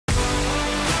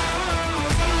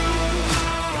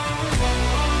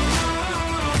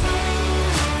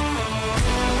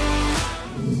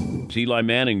Mahomes. Eli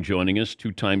Manning joining us,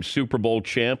 two-time Super Bowl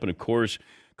champ, and of course,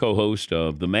 co-host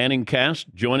of the Manning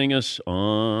Cast, joining us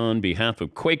on behalf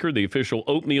of Quaker, the official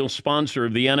oatmeal sponsor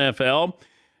of the NFL.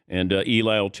 And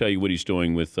Eli will tell you what he's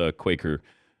doing with Quaker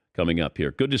coming up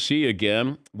here. Good to see you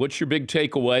again. What's your big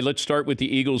takeaway? Let's start with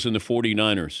the Eagles and the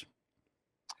 49ers.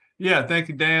 Yeah, thank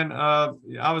you, Dan.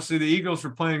 Obviously, the Eagles are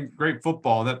playing great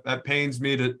football. That pains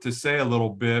me to say a little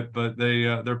bit, but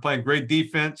they're playing great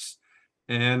defense,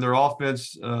 and their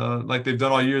offense, like they've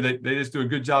done all year, they just do a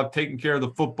good job taking care of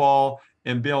the football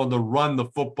and being able to run the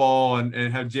football and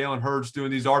have Jalen Hurts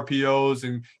doing these RPOs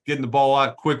and getting the ball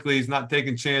out quickly. He's not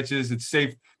taking chances. It's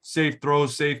safe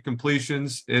throws, safe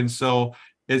completions, and so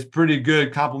it's pretty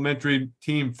good complementary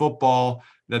team football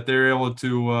that they're able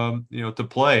to to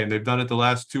play, and they've done it the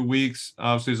last 2 weeks.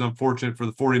 Obviously, it's unfortunate for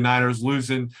the 49ers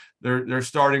losing their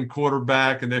starting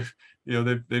quarterback, and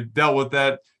they've dealt with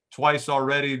that twice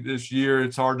already this year.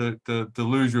 It's hard to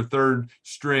lose your third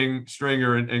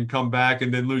stringer and come back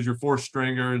and then lose your fourth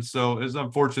stringer, and so it's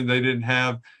unfortunate they didn't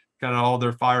have kind of all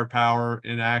their firepower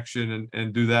in action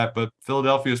and do that. But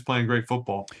Philadelphia is playing great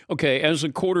football. Okay, as a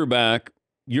quarterback,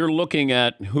 you're looking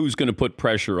at who's going to put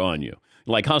pressure on you.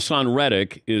 Like Hassan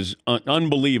Reddick is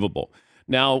unbelievable.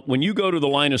 Now, when you go to the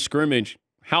line of scrimmage,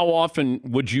 how often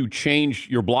would you change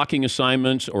your blocking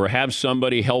assignments or have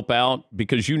somebody help out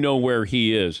because you know where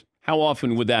he is? How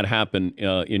often would that happen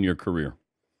in your career?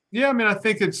 Yeah, I mean, I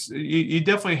think you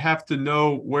definitely have to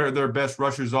know where their best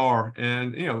rushers are.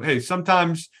 And, hey,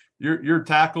 sometimes your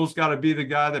tackle's got to be the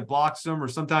guy that blocks them, or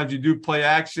sometimes you do play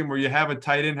action where you have a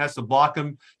tight end has to block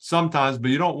them sometimes,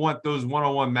 but you don't want those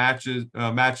one-on-one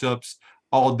matchups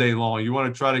all day long. You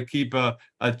want to try to keep a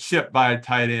chip by a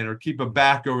tight end or keep a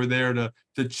back over there to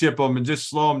chip him and just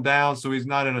slow him down so he's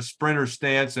not in a sprinter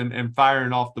stance and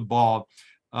firing off the ball.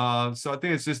 So I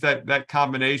think it's just that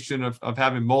combination of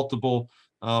having multiple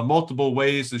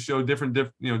ways to show different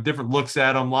looks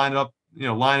at them, lining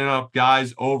up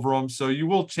guys over them. So you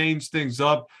will change things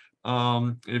up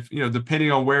if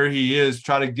depending on where he is,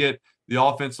 try to get the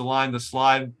offensive line to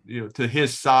slide, to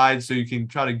his side so you can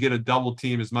try to get a double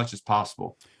team as much as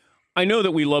possible. I know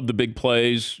that we love the big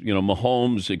plays,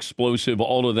 Mahomes, explosive,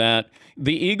 all of that.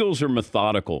 The Eagles are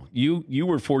methodical. You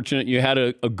were fortunate. You had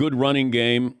a good running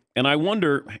game. And I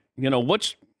wonder,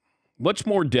 what's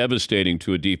more devastating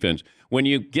to a defense when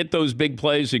you get those big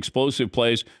plays, explosive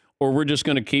plays, or we're just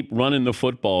going to keep running the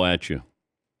football at you?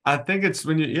 I think it's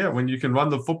when you can run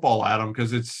the football at them,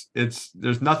 because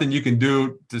there's nothing you can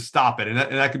do to stop it, and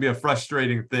that can be a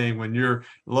frustrating thing when you're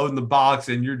loading the box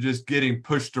and you're just getting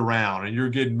pushed around and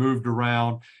you're getting moved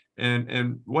around.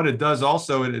 And what it does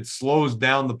also, it slows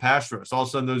down the pass rush. All of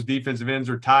a sudden, those defensive ends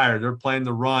are tired. They're playing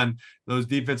the run. Those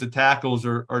defensive tackles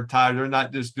are tired. They're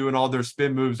not just doing all their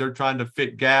spin moves. They're trying to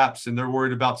fit gaps, and they're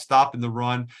worried about stopping the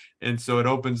run. And so it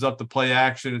opens up the play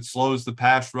action. It slows the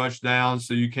pass rush down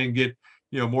so you can get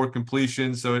more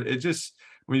completion. So it just,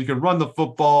 when you can run the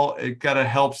football, it kind of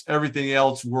helps everything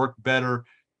else work better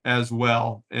as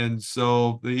well. And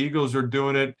so the Eagles are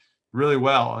doing it really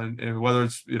well. And whether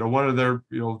it's, one of their,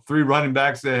 three running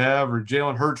backs they have, or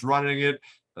Jalen Hurts running it,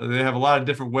 they have a lot of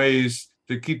different ways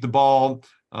to keep the ball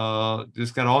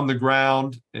just kind of on the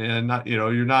ground, and not,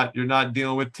 you're not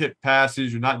dealing with tip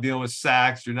passes, you're not dealing with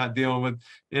sacks, you're not dealing with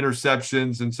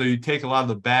interceptions. And so you take a lot of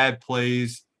the bad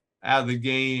plays out of the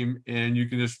game, and you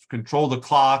can just control the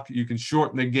clock. You can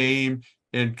shorten the game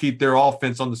and keep their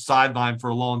offense on the sideline for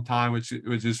a long time, which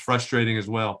is frustrating as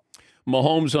well.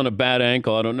 Mahomes on a bad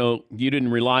ankle. I don't know. You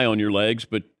didn't rely on your legs,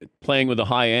 but playing with a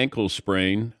high ankle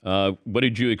sprain. What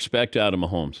did you expect out of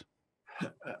Mahomes?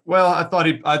 Well, I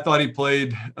thought he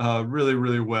played really,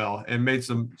 really well and made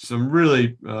some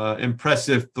really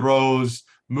impressive throws,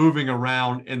 moving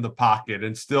around in the pocket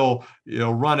and still,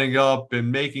 running up and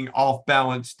making off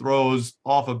balance throws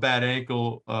off a bad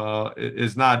ankle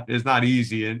is not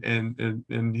easy.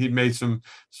 And he made some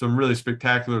really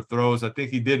spectacular throws. I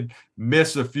think he did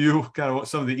miss a few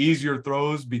some of the easier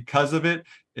throws because of it.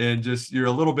 And just, you're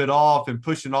a little bit off and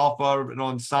pushing off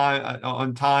on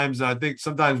times. And I think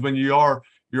sometimes when you're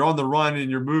on the run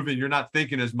and you're moving, you're not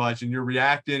thinking as much and you're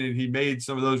reacting. And he made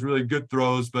some of those really good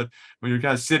throws. But when you're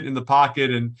kind of sitting in the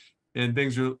pocket and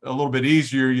things are a little bit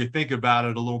easier, you think about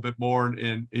it a little bit more.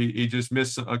 And he just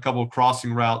missed a couple of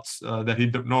crossing routes that he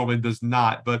normally does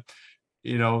not. But,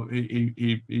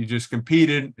 he just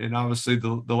competed. And obviously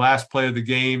the last play of the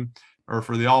game, or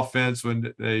for the offense,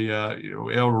 when they able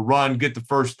to run, get the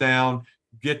first down,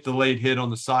 get the late hit on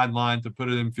the sideline to put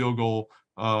it in field goal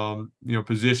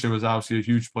position, was obviously a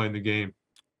huge play in the game.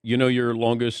 Your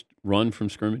longest run from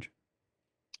scrimmage?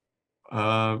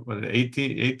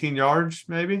 18 yards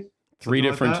maybe. Three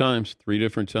Something different like that? times. 3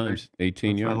 different times.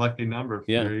 18 That's my yards. lucky number.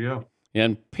 Yeah. There you go.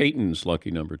 And Peyton's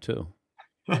lucky number, too.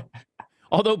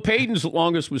 Although Peyton's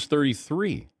longest was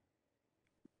 33.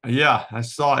 Yeah, I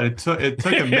saw it. It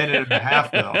took a minute and a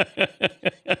half though.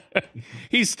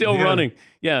 He's still Yeah. running.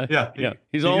 Yeah. Yeah, Yeah.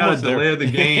 He's you got almost to there.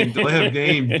 delay of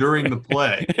game during the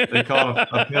play. They call it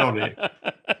a penalty.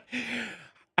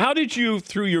 How did you,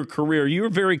 through your career, you were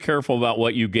very careful about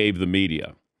what you gave the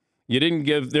media. You didn't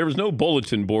give, there was no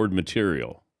bulletin board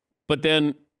material. But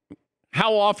then,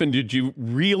 how often did you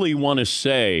really want to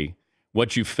say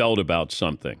what you felt about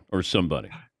something or somebody?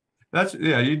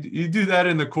 You do that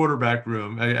in the quarterback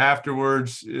room.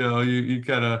 Afterwards, you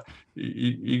kind of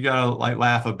you gotta like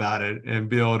laugh about it and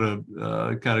be able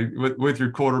to kind of with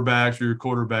your quarterbacks or your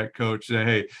quarterback coach say,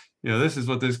 hey, this is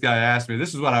what this guy asked me.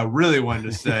 This is what I really wanted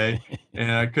to say,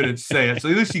 and I couldn't say it. So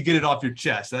at least you get it off your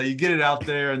chest. You get it out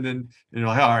there, and then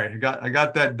like, all right, I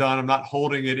got that done. I'm not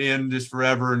holding it in just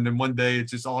forever, and then one day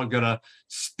it's just all gonna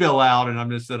spill out, and I'm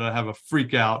just gonna have a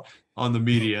freak out on the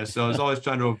media. So I was always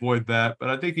trying to avoid that. But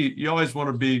I think you always want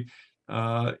to be,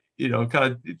 kind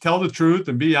of tell the truth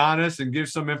and be honest and give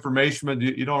some information, but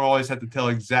you don't always have to tell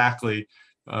exactly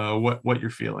what you're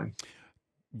feeling.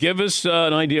 Give us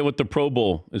an idea what the Pro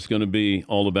Bowl is going to be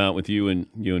all about with you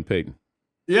and Peyton.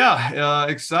 Yeah,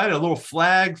 excited. A little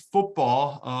flag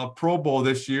football Pro Bowl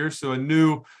this year. So a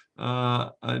new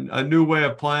way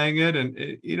of playing it.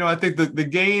 And, I think the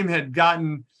game had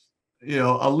gotten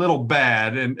a little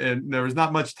bad and there was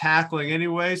not much tackling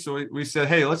anyway. So we said,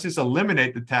 hey, let's just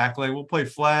eliminate the tackling. We'll play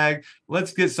flag.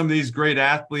 Let's get some of these great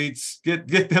athletes, get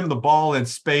them the ball in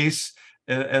space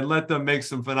and let them make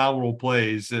some phenomenal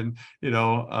plays. And,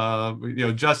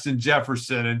 Justin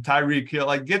Jefferson and Tyreek Hill,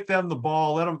 like get them the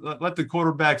ball, let the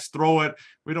quarterbacks throw it.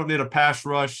 We don't need a pass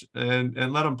rush and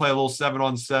let them play a little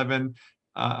 7-on-7.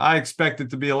 I expect it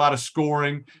to be a lot of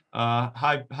scoring,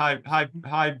 high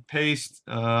paced,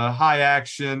 high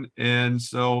action. And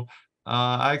so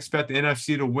I expect the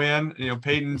NFC to win.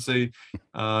 Peyton's he's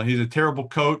a terrible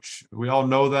coach. We all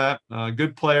know that.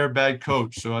 Good player, bad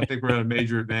coach. So I think we're at a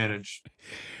major advantage.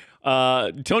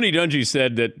 Tony Dungy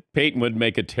said that Peyton would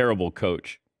make a terrible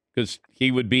coach because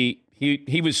he would be,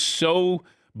 he was so,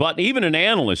 but even an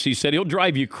analyst, he said he'll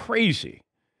drive you crazy.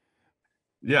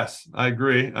 Yes, I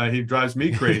agree. He drives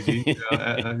me crazy,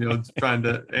 trying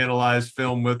to analyze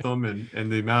film with him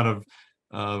and the amount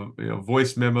of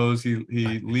voice memos he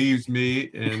leaves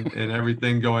me and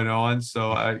everything going on.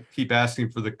 So I keep asking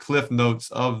for the cliff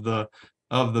notes of the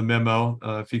memo.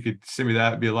 If he could send me that,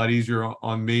 it'd be a lot easier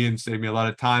on me and save me a lot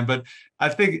of time. But I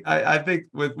think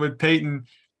with Peyton,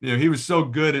 he was so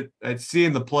good at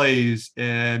seeing the plays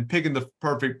and picking the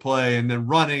perfect play and then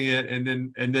running it and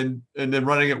then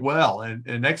running it well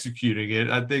and executing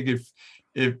it. I think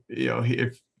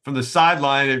if from the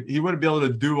sideline, he wouldn't be able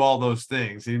to do all those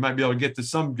things. He might be able to get to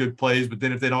some good plays, but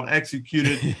then if they don't execute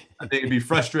it, I think it'd be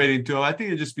frustrating to him. I think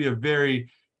it'd just be a very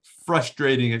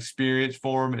frustrating experience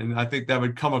for him. And I think that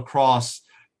would come across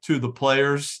to the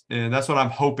players. And that's what I'm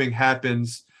hoping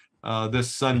happens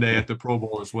this Sunday at the Pro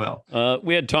Bowl as well.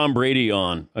 We had Tom Brady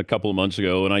on a couple of months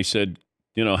ago, and I said,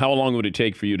 how long would it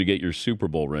take for you to get your Super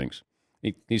Bowl rings?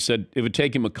 He said it would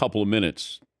take him a couple of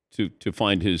minutes to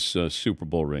find his Super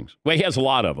Bowl rings. Well, he has a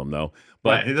lot of them, though. But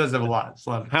right, he does have a lot. It's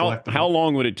a lot how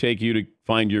long would it take you to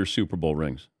find your Super Bowl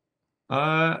rings?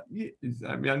 I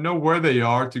know where they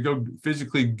are to go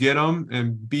physically get them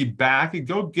and be back. And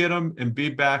go get them and be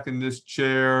back in this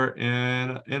chair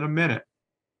in a minute.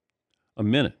 A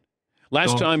minute.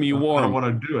 Last time you wore them. I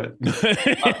don't want to do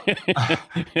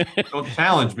it. Don't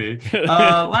challenge me.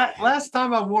 Last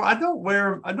time I wore, I don't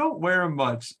wear them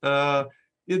much.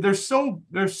 They're so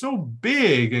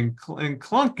big and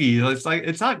clunky. It's like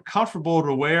it's not comfortable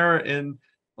to wear, and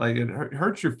like it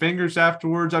hurts your fingers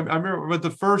afterwards. I remember with the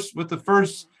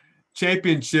first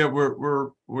championship,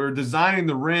 we're designing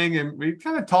the ring, and we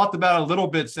kind of talked about it a little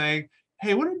bit, saying,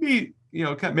 "Hey, wouldn't it be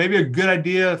maybe a good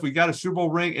idea if we got a Super Bowl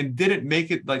ring and didn't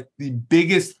make it like the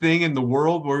biggest thing in the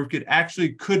world where we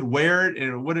could wear it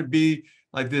and it wouldn't be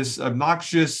like this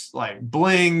obnoxious like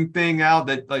bling thing out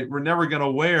that like we're never going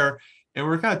to wear." And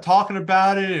we're kind of talking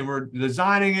about it and we're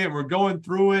designing it. And we're going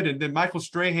through it. And then Michael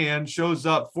Strahan shows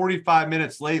up 45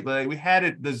 minutes late. Like we had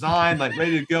it designed, like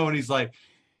ready to go. And he's like,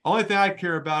 only thing I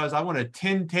care about is I want a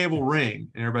 10-table ring.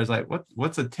 And everybody's like,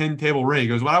 what's a 10-table ring? He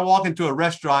goes, when I walk into a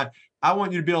restaurant, I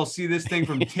want you to be able to see this thing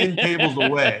from 10 tables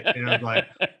away. And I was like,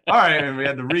 all right. And we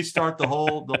had to restart the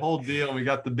whole deal. And we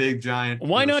got the big giant.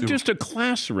 Why not just a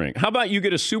class ring? How about you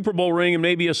get a Super Bowl ring and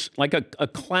maybe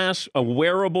a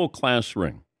wearable class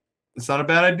ring? It's not a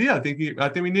bad idea. I think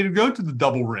we need to go to the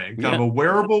double ring, kind Yeah. of a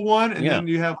wearable one, and Yeah. then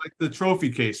you have like the trophy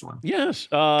case one. Yes.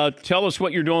 Tell us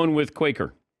what you're doing with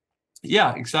Quaker.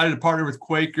 Yeah, excited to partner with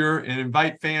Quaker and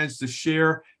invite fans to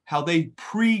share how they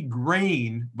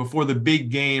pre-grain before the big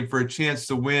game for a chance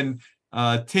to win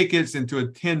tickets and to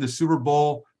attend the Super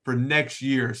Bowl for next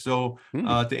year. So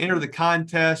to enter the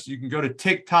contest, you can go to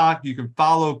TikTok, you can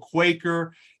follow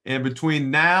Quaker, and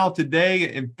between now,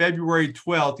 today, and February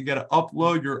 12th, you got to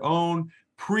upload your own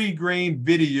pre-grain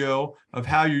video of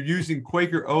how you're using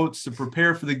Quaker oats to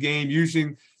prepare for the game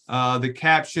using the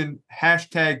caption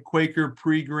 #Quaker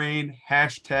pregrain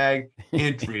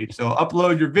 #entry. So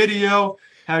upload your video,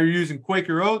 how you're using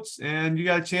Quaker oats, and you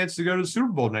got a chance to go to the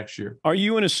Super Bowl next year. Are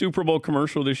you in a Super Bowl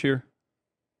commercial this year?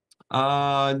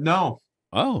 No.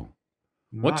 Oh,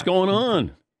 what's going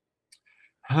on?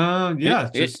 Yeah.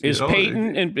 Is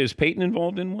Peyton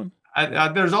involved in one?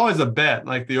 There's always a bet,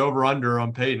 like the over/under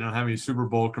on Peyton on how many Super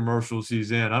Bowl commercials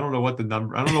he's in. I don't know what the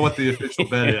number. I don't know what the official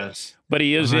bet is. But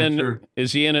he is in. Sure.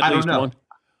 Is he in at least one?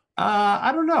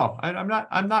 I don't know.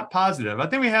 I'm not positive. I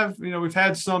think we have. We've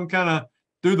had some kind of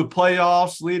through the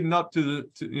playoffs leading up to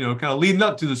leading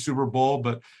up to the Super Bowl,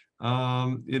 but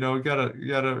we gotta.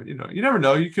 You never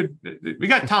know. We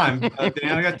got time, Dan.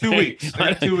 I got 2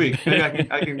 weeks.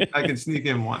 Maybe I can sneak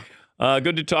in one.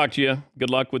 Good to talk to you. Good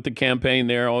luck with the campaign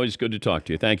there. Always good to talk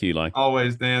to you. Thank you, Eli.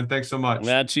 Always, Dan. Thanks so much.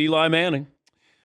 That's Eli Manning.